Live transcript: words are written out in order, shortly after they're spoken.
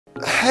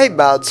Hey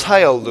buds, how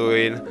y'all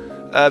doing?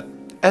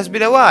 Has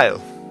been a while.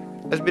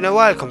 Has been a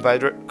while,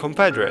 compadre.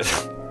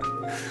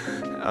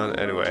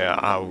 Anyway,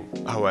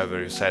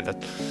 however you said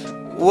that.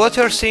 What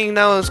you're seeing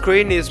now on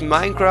screen is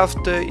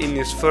Minecraft in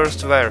its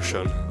first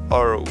version,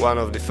 or one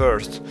of the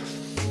first.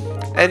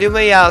 And you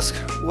may ask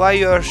why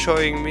you are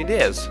showing me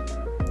this.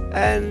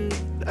 And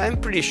I'm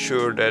pretty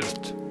sure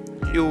that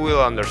you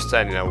will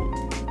understand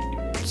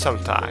in some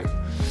time.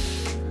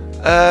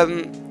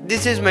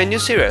 This is my new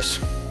series.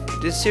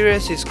 This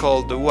series is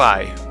called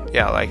Why,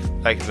 yeah, like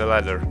the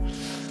letter.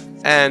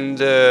 And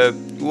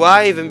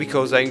why? Even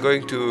because I'm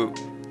going to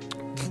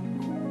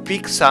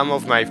pick some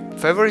of my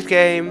favorite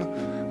game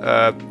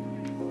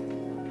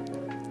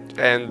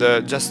and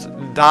just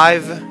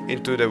dive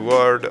into the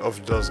world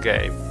of those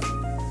games.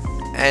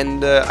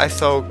 And I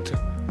thought,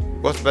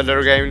 what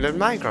better game than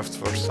Minecraft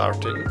for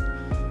starting?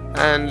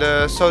 And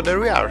so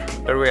there we are.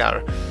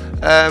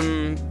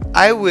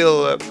 I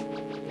will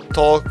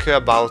talk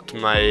about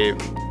my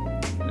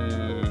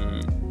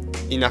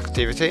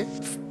inactivity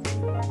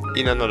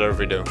in another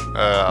video,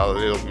 a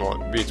little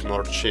bit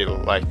more chill,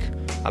 like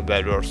a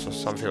bed wars or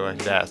something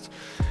like that.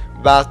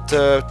 But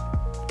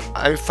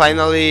I'm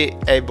finally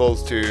able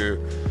to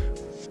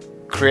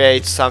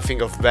create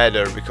something of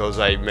better because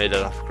I made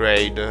an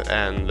upgrade,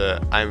 and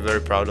I'm very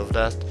proud of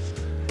that.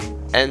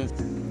 And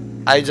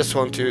I just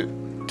want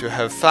to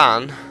have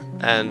fun,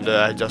 and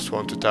I just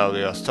want to tell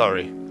you a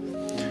story.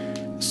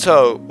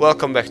 So,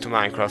 welcome back to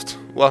Minecraft.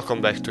 Welcome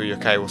back to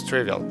Yokai Was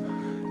Trivial.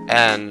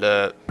 And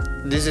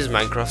this is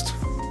Minecraft.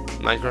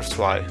 Minecraft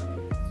Why.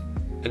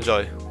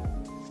 Enjoy.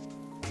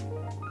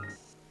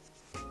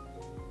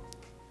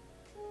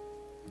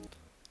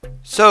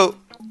 So,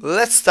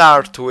 let's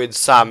start with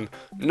some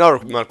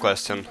normal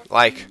question,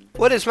 like,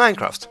 what is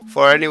Minecraft,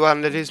 for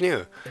anyone that is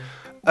new?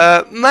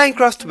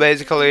 Minecraft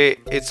basically,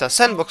 it's a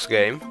sandbox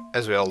game,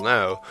 as we all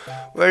know,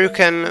 where you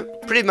can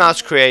pretty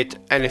much create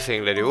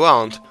anything that you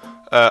want,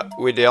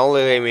 with the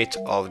only limit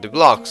of the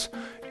blocks.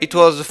 It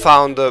was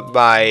founded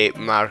by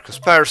Marcus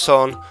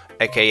Persson,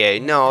 aka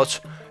Notch,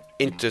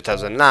 in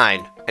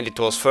 2009, and it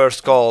was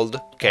first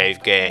called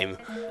Cave Game.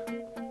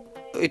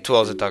 It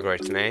wasn't a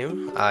great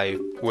name, I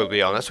will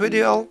be honest with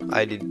you all.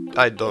 I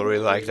don't really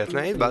like that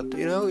name, but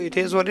you know, it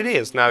is what it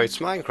is. Now it's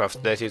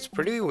Minecraft. That is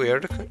pretty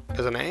weird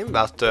as a name,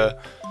 but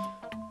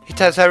it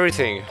has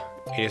everything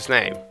in its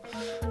name.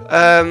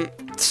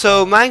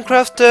 So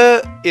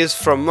Minecraft is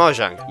from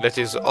Mojang, that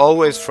is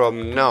always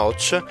from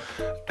Notch,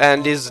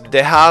 and is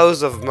the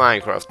house of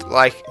Minecraft.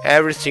 Like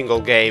every single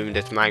game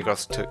that is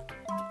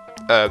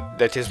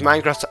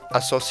Minecraft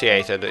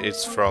associated,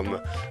 it's from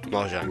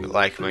Mojang,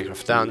 like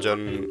Minecraft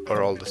Dungeon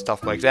or all the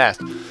stuff like that.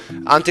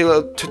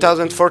 Until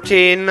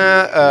 2014,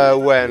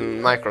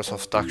 when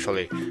Microsoft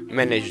actually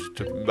managed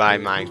to buy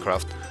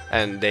Minecraft,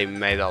 and they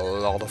made a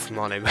lot of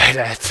money by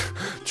that.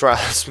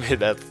 Trust me,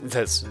 that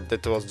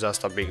was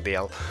just a big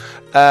deal.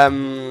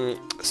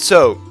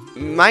 So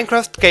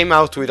Minecraft came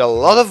out with a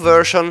lot of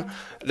versions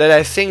that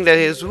I think that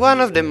is one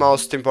of the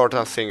most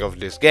important thing of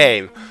this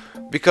game,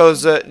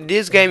 because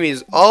this game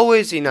is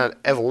always in an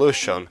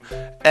evolution,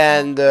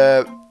 and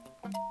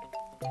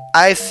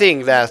I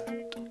think that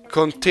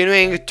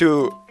continuing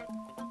to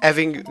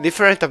having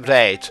different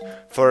updates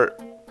for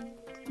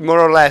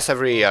more or less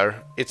every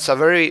year, it's a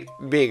very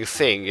big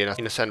thing in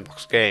a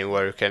sandbox game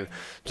where you can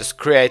just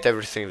create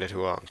everything that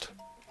you want.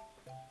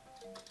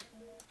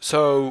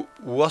 So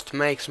what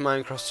makes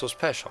Minecraft so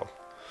special?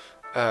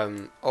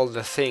 All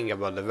the thing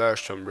about the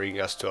version bring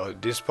us to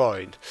this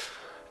point,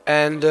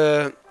 and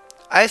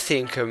I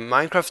think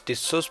Minecraft is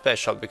so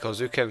special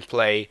because you can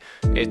play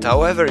it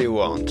however you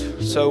want.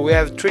 So we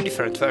have three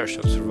different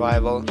versions: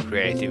 survival,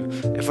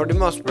 creative, and for the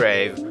most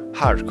brave,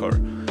 hardcore.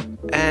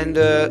 And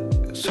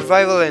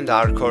survival and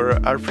hardcore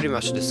are pretty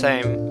much the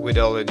same, with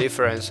the only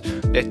difference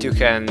that you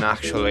can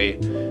actually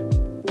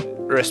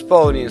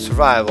respawn in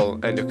survival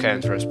and you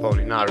can't respawn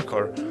in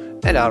hardcore,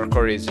 and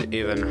hardcore is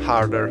even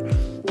harder.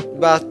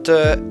 But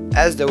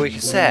as the wiki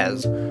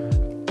says,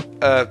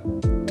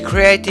 in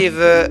creative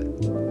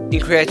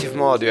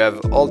mode you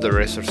have all the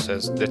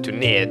resources that you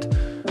need,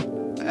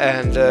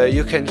 and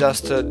you can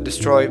just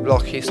destroy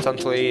block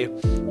instantly.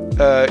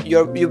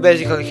 You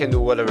basically can do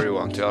whatever you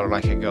want. You are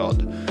like a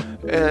god.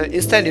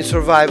 Instead, in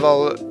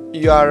survival,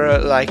 you are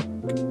like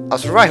a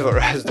survivor,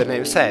 as the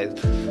name says,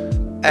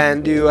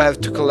 and you have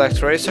to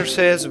collect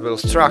resources, build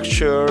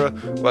structure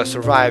while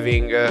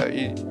surviving.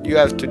 You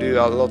have to do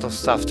a lot of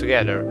stuff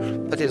together,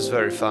 but it's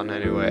very fun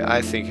anyway.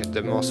 I think it's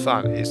the most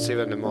fun. It's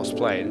even the most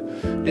played.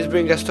 This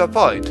brings us to a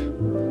point.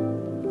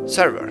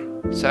 Server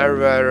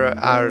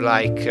are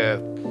like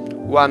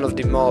one of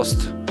the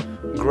most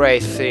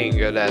great thing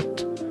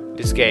that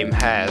this game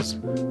has,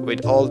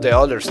 with all the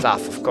other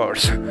stuff, of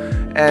course.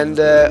 And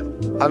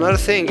another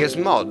thing is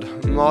mod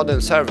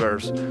and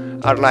servers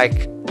are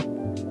like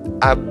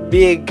a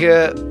big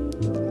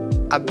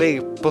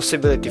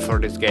possibility for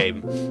this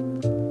game.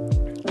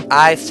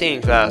 I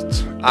think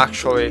that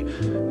actually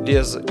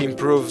this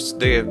improves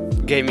the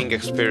gaming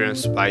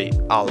experience by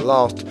a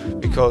lot,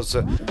 because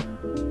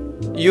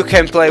you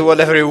can play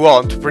whatever you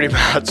want pretty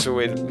much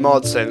with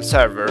mods and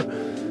server,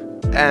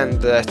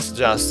 and that's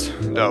just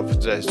dope,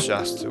 that's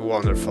just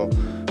wonderful,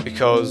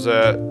 because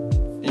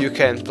you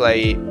can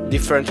play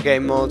different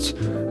game modes,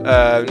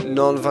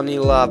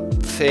 non-vanilla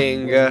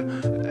thing,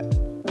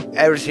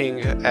 everything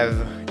have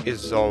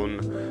its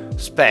own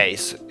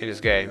space in this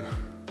game.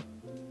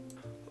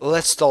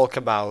 Let's talk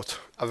about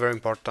a very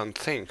important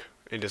thing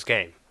in this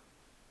game,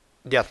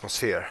 the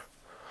atmosphere.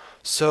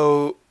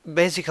 So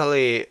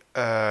basically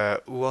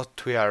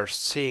what we are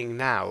seeing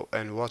now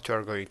and what you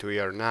are going to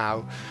hear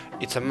now,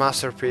 it's a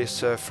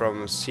masterpiece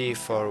from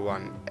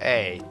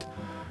𝓜𝓲𝓷𝓮𝓬𝓻𝓪𝓯𝓽.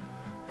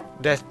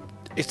 That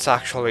it's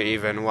actually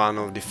even one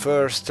of the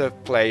first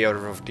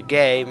players of the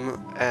game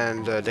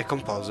and the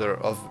composer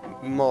of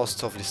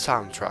most of the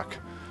soundtrack.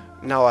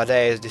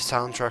 Nowadays the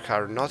soundtrack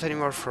are not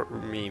anymore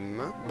from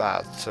him,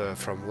 but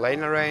from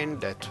Lena reine,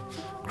 that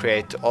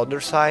create Other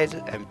Side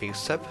and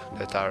Biscuit,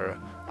 that are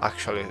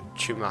actually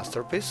two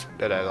masterpieces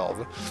that I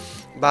love.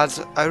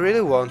 But I really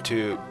want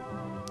to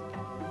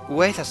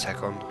wait a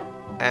second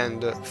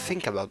and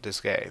think about this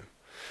game,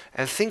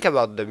 and think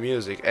about the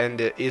music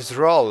and his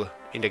role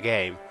in the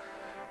game.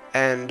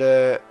 And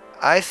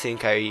I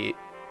think I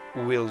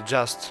will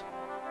just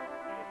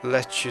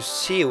let you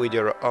see with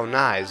your own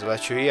eyes,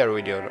 let you hear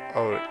with your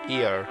own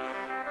ear,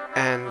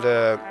 and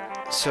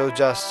so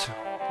just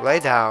lay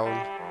down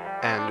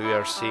and we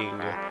are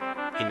seeing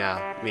in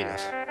a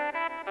minute.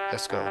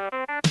 Let's go.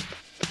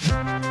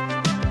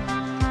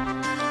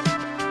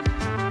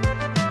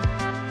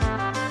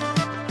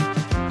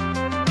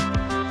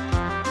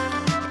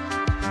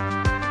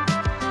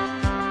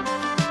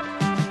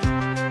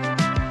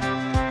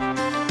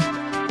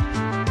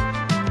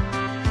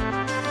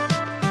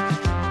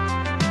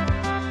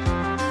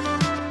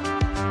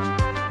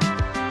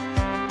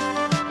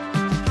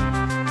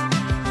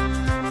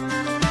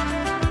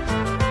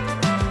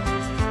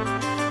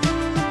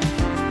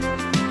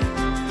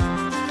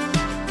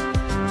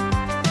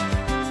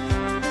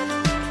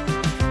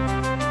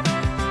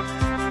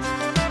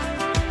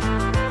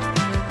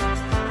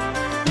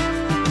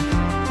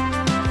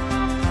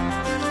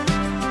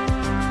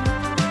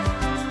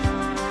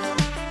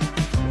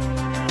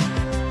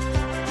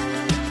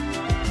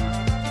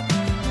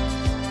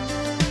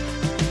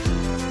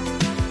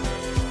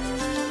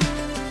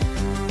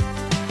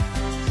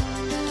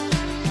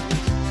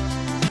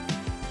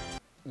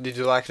 Did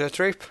you like the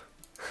trip?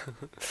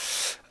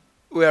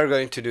 We are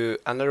going to do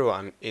another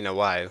one in a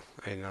while,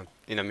 in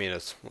a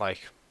minute,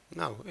 like,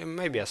 no,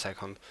 maybe a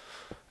second.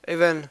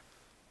 Even,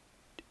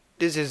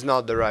 this is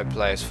not the right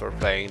place for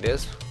playing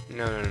this.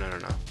 No.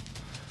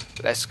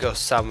 Let's go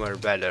somewhere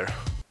better.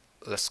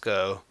 Let's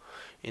go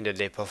in the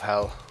deep of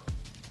hell.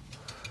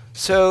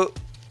 So,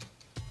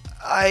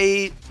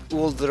 I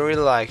would really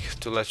like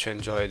to let you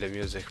enjoy the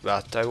music,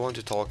 but I want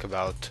to talk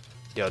about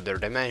the other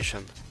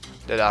dimension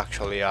that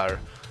actually are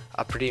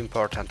a pretty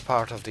important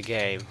part of the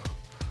game.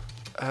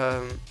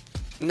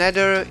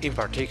 Nether in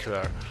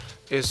particular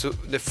is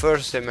the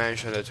first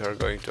dimension that we're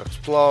going to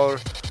explore,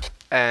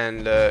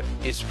 and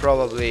it's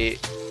probably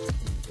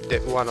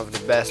one of the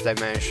best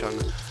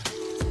dimensions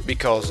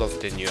because of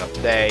the new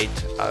update,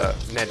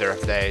 Nether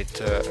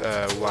update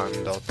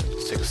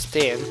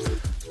 1.16,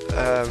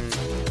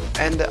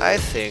 and I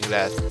think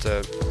that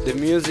the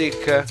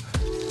music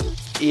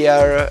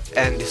here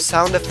and the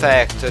sound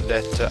effect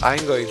that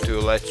I'm going to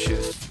let you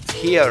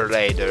hear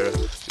later,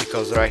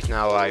 because right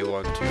now I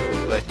want to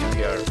let you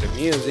hear the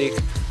music,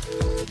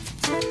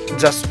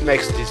 just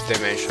makes this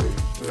dimension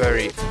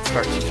very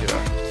particular.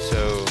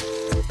 So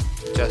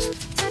just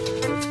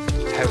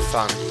have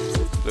fun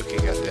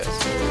looking at this.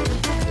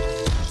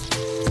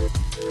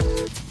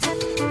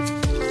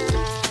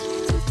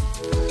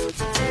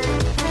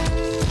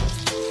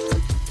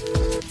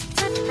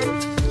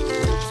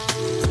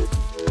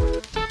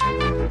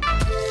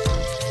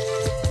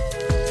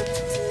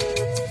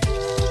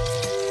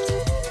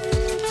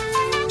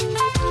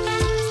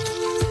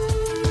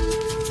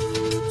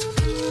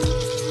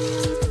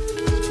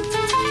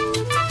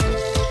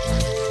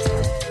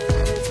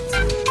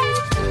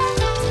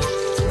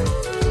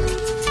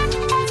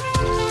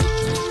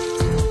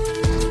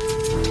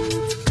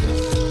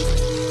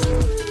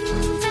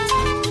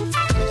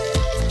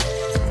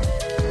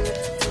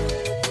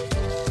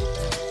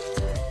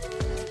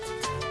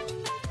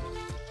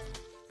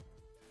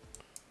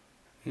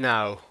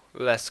 Now,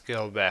 let's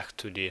go back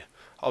to the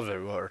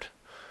overworld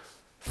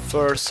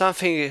for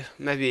something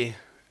maybe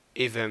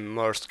even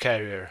more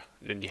scarier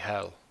than the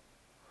hell.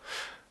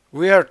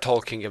 We are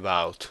talking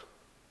about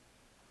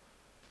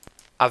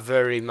a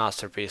very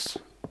masterpiece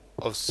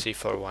of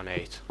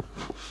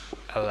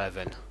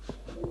𝓜𝓲𝓷𝓮𝓬𝓻𝓪𝓯𝓽.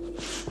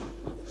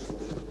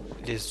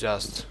 This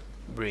just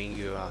brings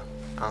you an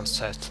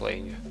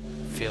unsettling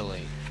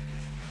feeling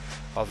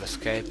of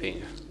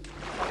escaping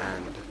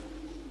and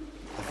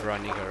of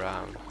running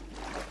around.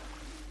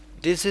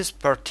 This is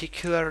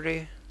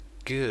particularly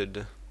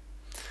good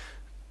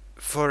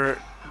for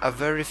a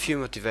very few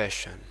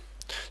motivation.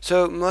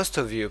 So most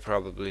of you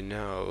probably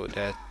know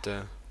that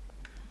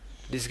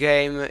this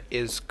game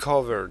is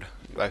covered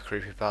by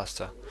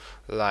creepypasta,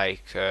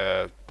 like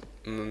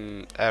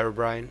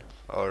Airbrine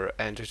or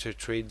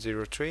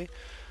𝓜𝓲𝓷𝓮𝓬𝓻𝓪𝓯𝓽,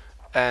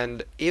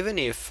 and even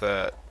if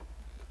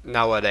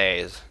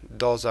nowadays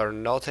those are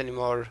not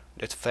anymore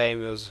that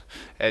famous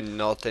and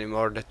not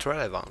anymore that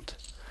relevant,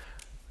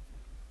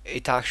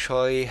 it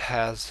actually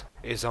has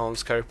its own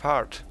scary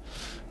part.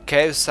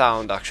 Cave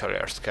sound actually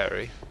are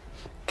scary.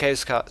 Cave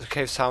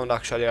sound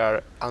actually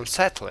are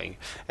unsettling,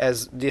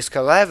 as Disc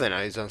 11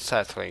 is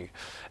unsettling.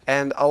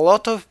 And a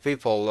lot of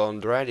people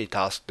on Reddit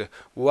asked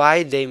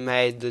why they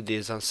made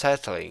this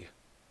unsettling.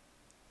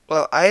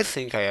 Well, I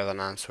think I have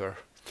an answer.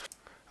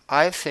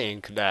 I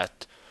think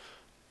that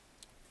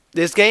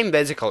this game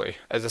basically,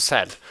 as I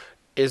said,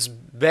 is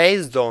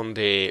based on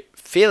the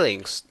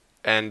feelings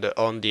and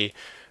on the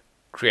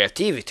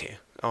creativity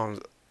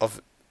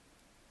of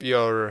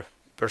your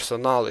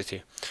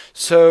personality.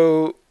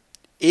 So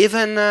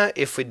even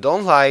if we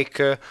don't like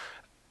a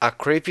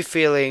creepy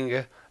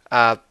feeling,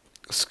 a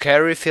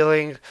scary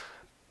feeling,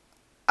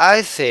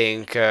 I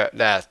think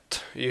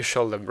that you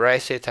should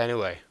embrace it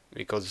anyway,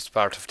 because it's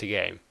part of the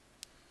game.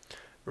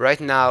 Right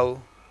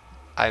now,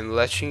 I'm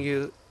letting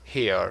you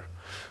hear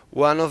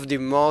one of the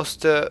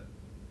most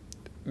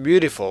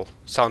beautiful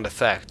sounds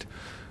effects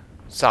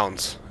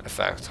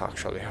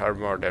actually, are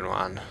more than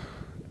one.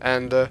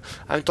 And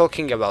I'm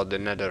talking about the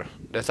Nether,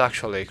 that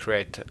actually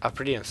create a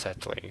pretty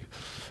unsettling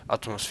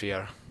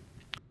atmosphere.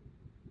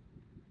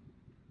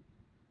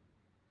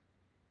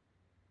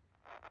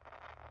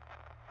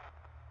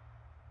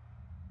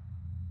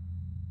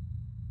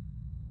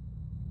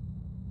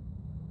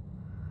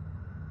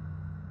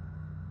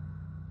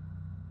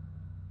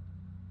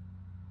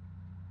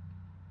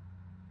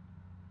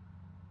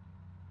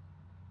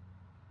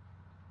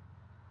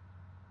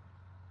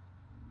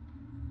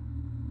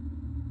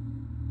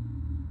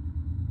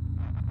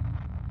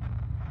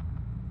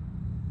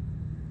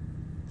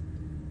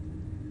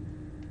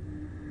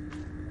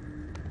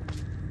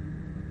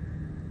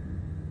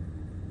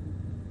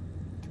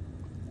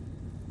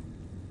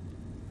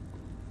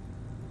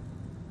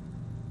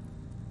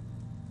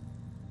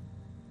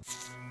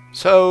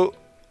 So,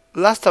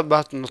 last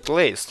but not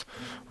least,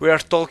 we are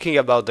talking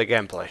about the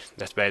gameplay.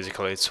 That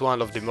basically it's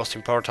one of the most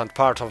important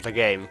parts of the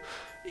game,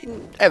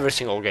 in every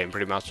single game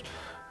pretty much.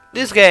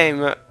 This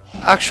game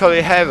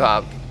actually have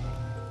a,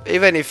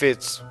 even if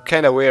it's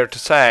kinda weird to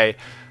say,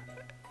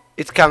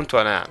 it come to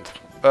an end.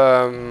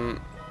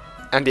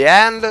 And the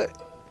end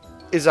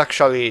is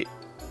actually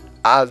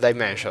a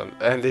dimension,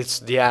 and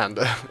it's the end.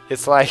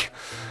 It's like,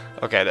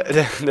 okay,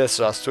 that's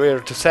just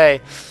weird to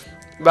say.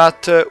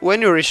 But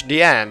when you reach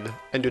the end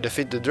and you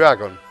defeat the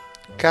dragon,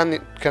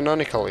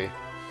 canonically,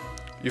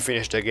 you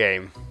finish the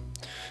game.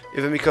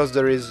 Even because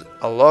there is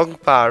a long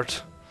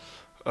part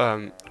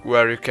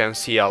where you can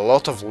see a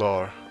lot of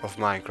lore of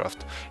Minecraft.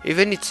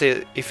 Even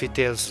if it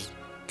is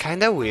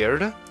kinda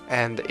weird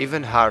and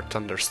even hard to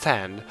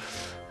understand,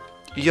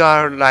 you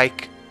are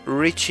like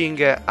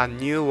reaching a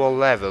new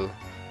level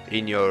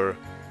in your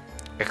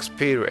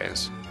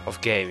experience of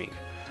gaming.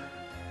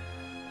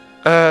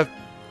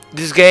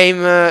 This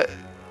game,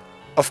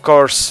 of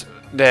course,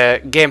 the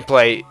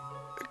gameplay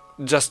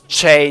just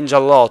change a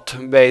lot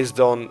based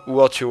on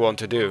what you want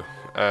to do.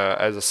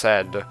 As I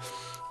said,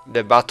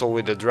 the battle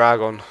with the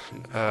dragon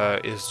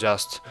is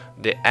just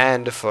the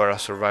end for a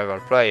survival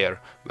player,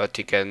 but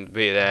it can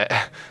be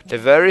the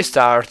very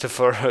start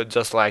for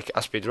just like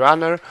a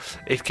speedrunner.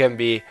 It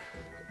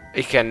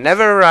can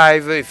never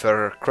arrive if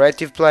you're a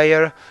creative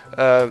player.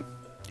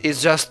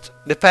 It's just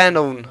depend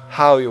on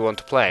how you want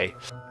to play.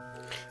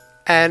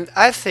 And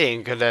I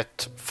think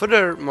that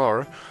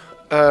furthermore,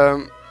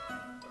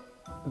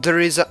 there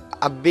is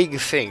a big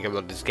thing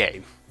about this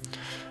game.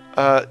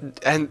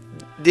 And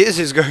this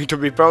is going to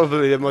be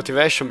probably the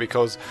motivation,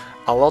 because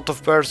a lot of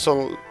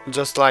people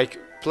just like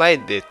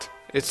played it.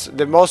 It's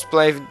the most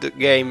played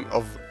game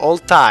of all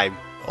time.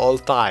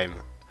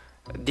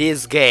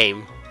 This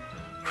game,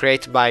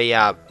 created by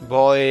a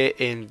boy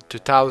in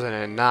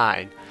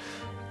 2009,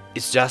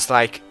 is just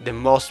like the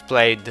most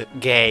played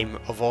game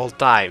of all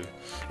time.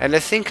 And I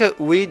think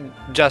we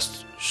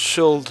just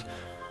should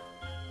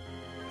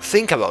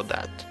think about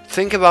that.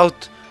 Think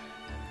about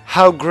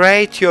how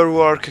great your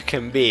work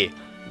can be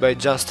by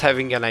just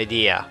having an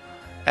idea.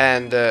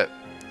 And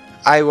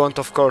I want,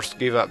 of course,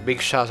 give a big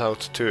shout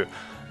out to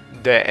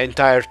the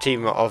entire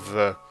team of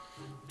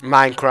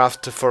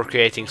Minecraft for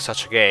creating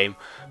such a game,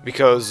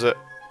 because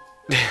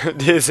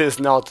this is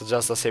not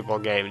just a simple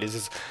game. This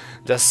is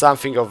just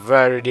something of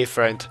very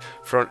different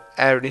from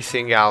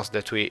everything else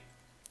that we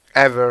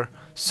ever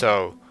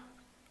saw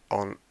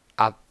on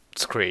a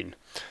screen.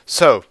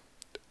 So,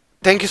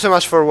 thank you so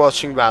much for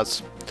watching,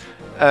 buds.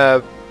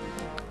 I'm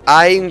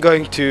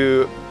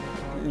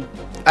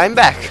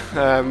back,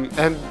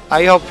 and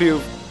I hope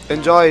you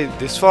enjoy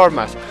this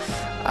format.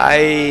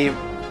 I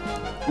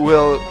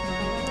will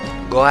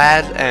go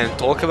ahead and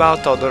talk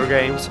about other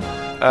games,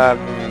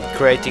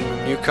 creating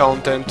new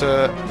content.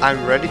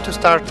 I'm ready to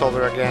start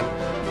over again,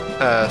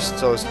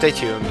 so stay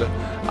tuned.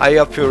 I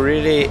hope you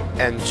really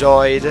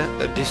enjoyed.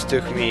 This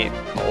took me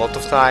a lot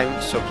of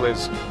time, so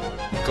please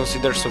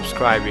consider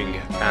subscribing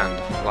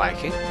and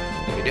liking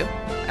the video.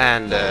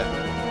 And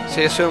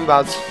see you soon,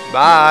 buds.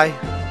 Bye.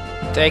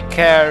 Take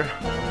care.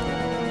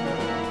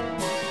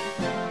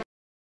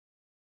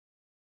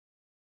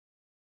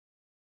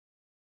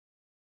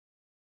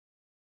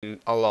 In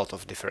a lot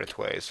of different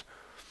ways.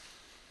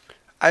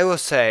 I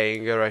was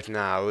saying right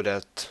now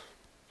that,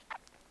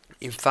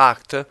 in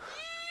fact,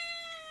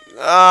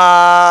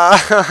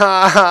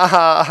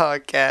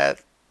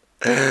 cat.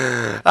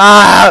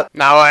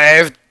 Now I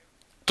have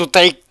to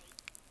take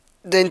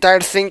the entire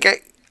thing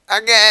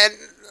again.